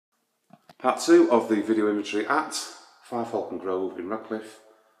Part 2 of the video inventory at 5 Holcombe Grove in Radcliffe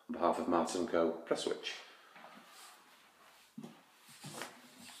on behalf of Martin & Co. Press switch.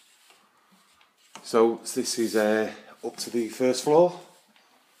 So this is up to the first floor.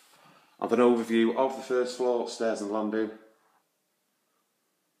 And an overview of the first floor, stairs and landing.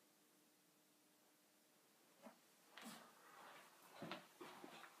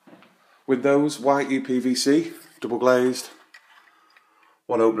 Windows, white UPVC, double glazed.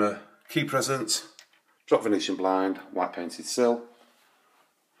 One opener, key present, drop Venetian blind, white painted sill.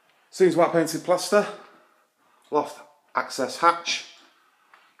 Ceilings white painted plaster, loft access hatch,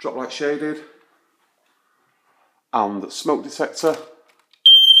 drop light shaded, and smoke detector.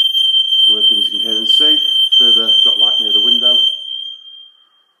 Working as you can hear and see, further drop light near the window.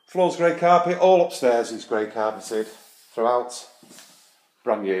 Floor's grey carpet, all upstairs is grey carpeted throughout.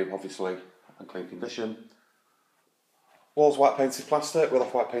 Brand new, obviously, and clean condition. Walls white painted plaster with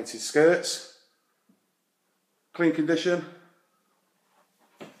off white painted skirts. Clean condition.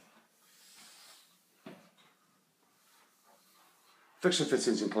 Fixture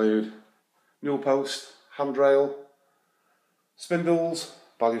fittings include newel post, handrail, spindles,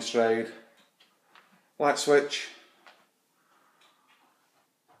 balustrade, light switch,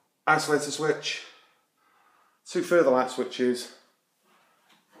 isolator switch, two further light switches,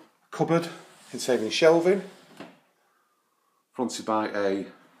 cupboard containing shelving, fronted by a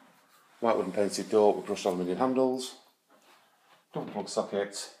white wooden painted door with brushed aluminium handles, double plug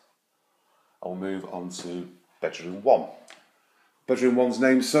socket. I'll move on to bedroom 1. Bedroom 1's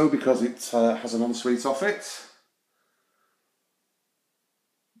named so because it has an ensuite off it.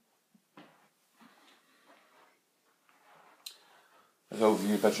 As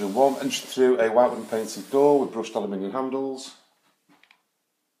overview of bedroom 1, entered through a white wooden painted door with brushed aluminium handles,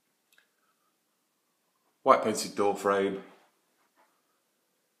 white painted door frame,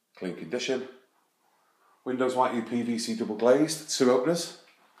 clean condition, windows white UPVC double glazed, 2 openers,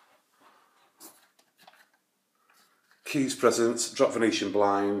 keys present, drop Venetian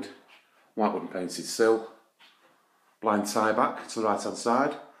blind, white wooden painted sill, blind tie back to the right hand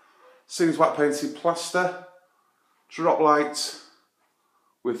side, ceilings white painted plaster, drop light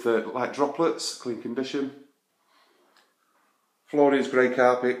with light droplets, clean condition, floor is grey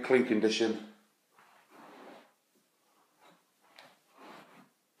carpet, clean condition.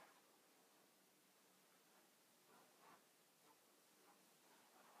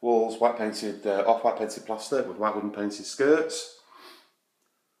 Walls white painted, off white painted plaster with white wooden painted skirts.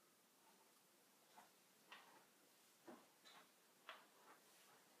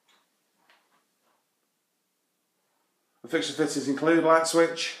 The fixture fittings include light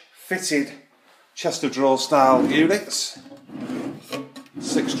switch, fitted chest of drawers style units,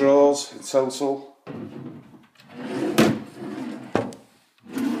 6 drawers in total.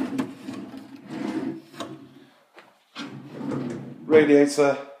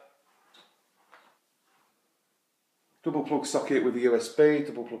 Radiator, double plug socket with a USB,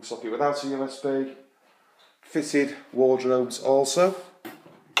 double plug socket without a USB, fitted wardrobes also,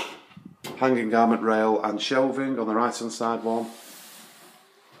 hanging garment rail and shelving on the right hand side one,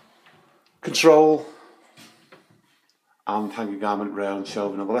 control and hanging garment rail and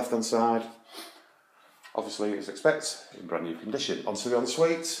shelving on the left hand side, obviously as expected in brand new condition. Onto the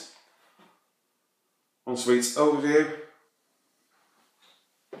ensuite. Ensuite's overview.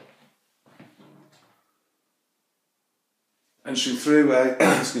 Entering through a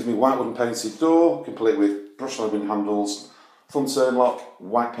white wooden painted door, complete with brushed aluminium handles, thumb turn lock,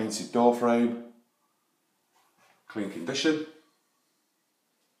 white painted door frame, clean condition.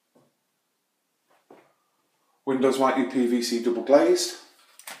 Windows white UPVC double glazed.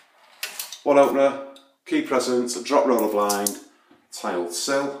 One opener, key present, drop roller blind, tiled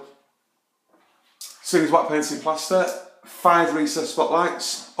sill. Ceilings white painted plaster, 5 recessed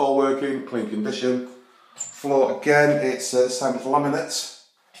spotlights, all working, clean condition. Floor again, it's same with laminate,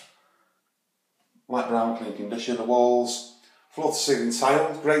 light brown, clean condition. The walls, floor to ceiling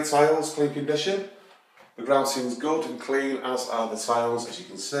tile, grey tiles, clean condition. The ground seems good and clean, as are the tiles, as you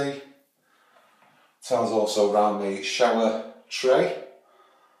can see. Tiles also around the shower tray,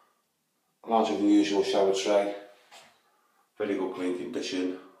 larger than the usual shower tray. Very good, clean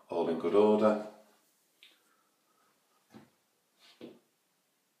condition, all in good order.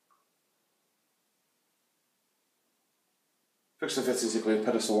 Fixture fittings include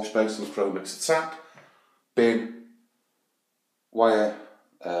pedestal wash basin, chrome mixer tap, bin, wire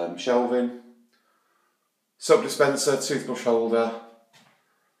shelving, soap dispenser, toothbrush holder,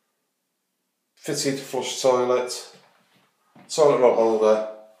 fitted flush toilet, toilet roll holder,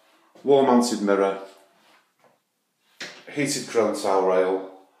 wall mounted mirror, heated chrome towel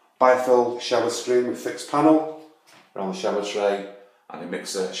rail, bifold shower screen with fixed panel around the shower tray, and a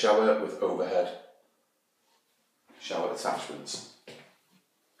mixer shower with overhead shower attachments.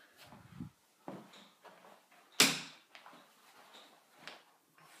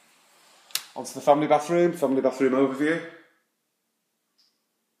 Onto the family bathroom overview.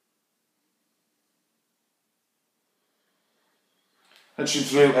 Entering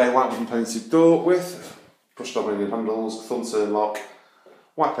through a white wooden painted door with brushed aluminium handles, thumb turn lock,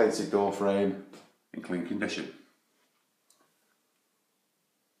 white painted door frame in clean condition.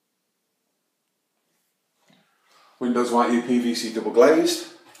 Windows white UPVC double glazed,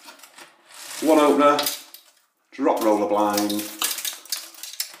 one opener, drop roller blind,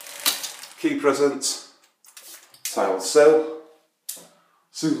 key present, tiled sill,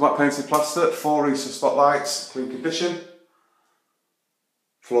 smooth white painted plaster, 4 Easter spotlights, clean condition.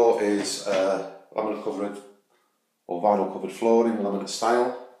 Floor is laminate covered or vinyl covered flooring, laminate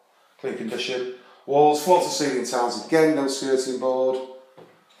style, clean condition. Walls, floor to ceiling tiles again, no skirting board.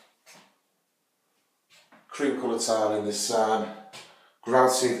 Cream coloured tile in this side,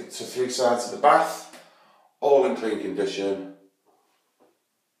 grouted to 3 sides of the bath, all in clean condition.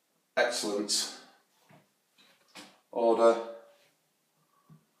 Excellent order,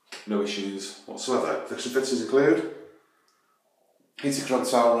 no issues whatsoever. Fixture fittings include heated front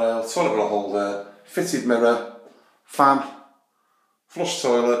towel rail, toilet roll holder, fitted mirror, fan, flush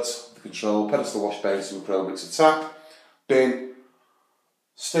toilet, the control, pedestal wash basin with pro mixer tap, bin,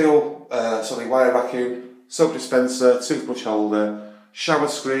 steel wire vacuum, soap dispenser, toothbrush holder, shower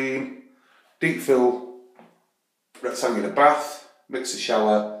screen, deep fill rectangular bath, mixer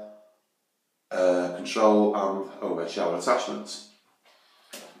shower, control and overhead shower attachments.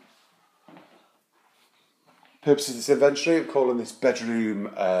 Purpose of this inventory, I'm calling this bedroom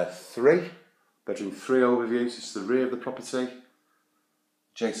 3. Bedroom 3 overview, this is the rear of the property.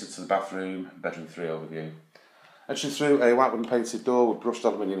 Adjacent to the bathroom, bedroom 3 overview. Entering through a white wooden painted door with brushed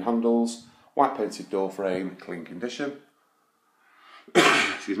aluminium handles, white painted door frame, clean condition.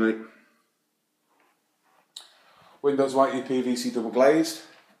 Excuse me. Windows white UPVC double glazed.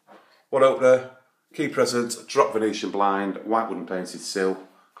 One opener, key present, drop Venetian blind, white wooden painted sill,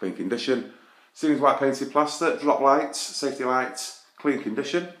 clean condition. Ceilings white painted plaster, drop lights, safety lights, clean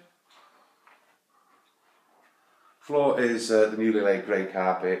condition. Floor is the newly laid grey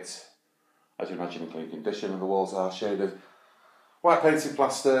carpet, as you imagine, in clean condition, and the walls are shaded white painted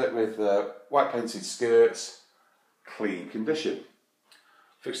plaster with white painted skirts, clean condition.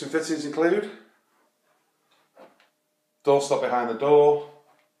 Fixture and fittings include doorstop behind the door,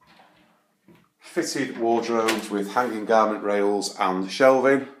 fitted wardrobes with hanging garment rails and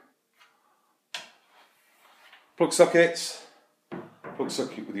shelving, plug sockets with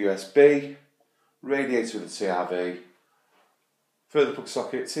USB, radiator with a TRV, further plug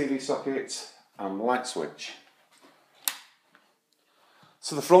socket, TV socket and light switch.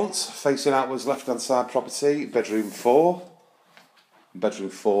 To the front, facing outwards left hand side property, bedroom 4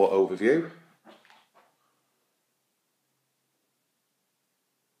 overview.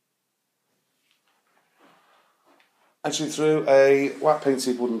 Entering through a white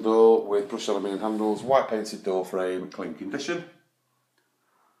painted wooden door with brushed aluminium handles, white painted door frame, clean condition.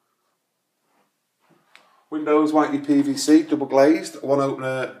 Windows white UPVC double glazed, one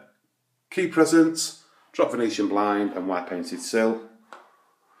opener, key present, drop Venetian blind and white painted sill.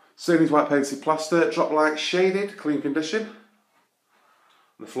 Ceilings white painted plaster, drop light shaded, clean condition.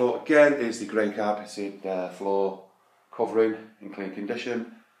 The floor again is the grey carpeted floor covering in clean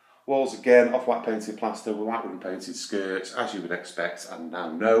condition. Walls again off white painted plaster with white wooden painted skirts, as you would expect and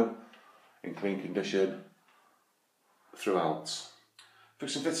now know, in clean condition throughout.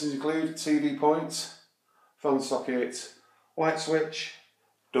 Fixture and fittings include TV point, phone socket, light switch,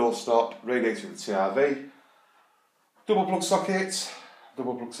 door stop, radiator with a TRV, double plug socket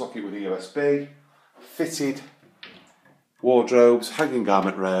with a USB, fitted wardrobes, hanging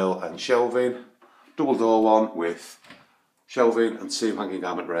garment rail and shelving, double door one with shelving and 2 hanging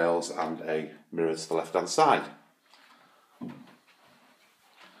garment rails and a mirror to the left hand side.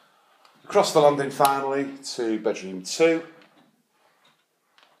 Across the landing finally to bedroom 2.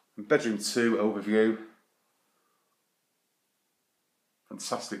 Bedroom 2 overview.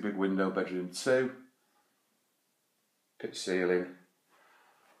 Fantastic big window, bedroom 2. Pitch ceiling.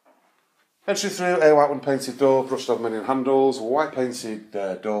 Entry through a white wooden painted door, brushed aluminium handles, white painted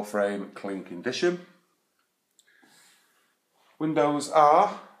door frame, clean condition. Windows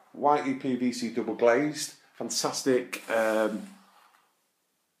are white UPVC double glazed, fantastic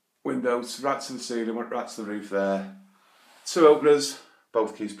windows right to the ceiling, right to the roof there. 2 openers,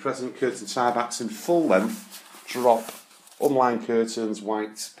 both keys present, curtain tie backs in full length, drop Unlined curtains,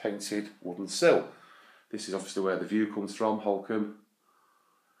 white painted wooden sill. This is obviously where the view comes from, Holcombe.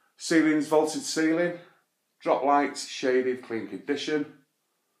 Ceilings, vaulted ceiling. Drop lights, shaded, clean condition.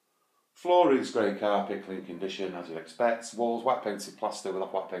 Floorings, grey carpet, clean condition as you'd expect. Walls, white painted plaster with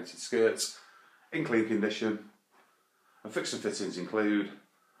white painted skirts, in clean condition. And fixture fittings include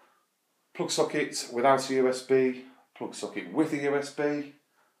plug socket without a USB, plug socket with a USB,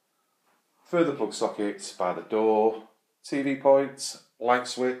 further plug socket by the door, TV point, light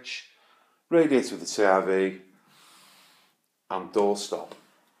switch, radiator with the TRV, and door stop.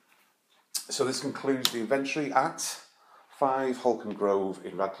 So this concludes the inventory at 5 Holcombe Grove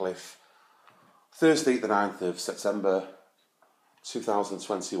in Radcliffe, Thursday the 9th of September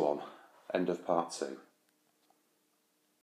 2021. End of part 2.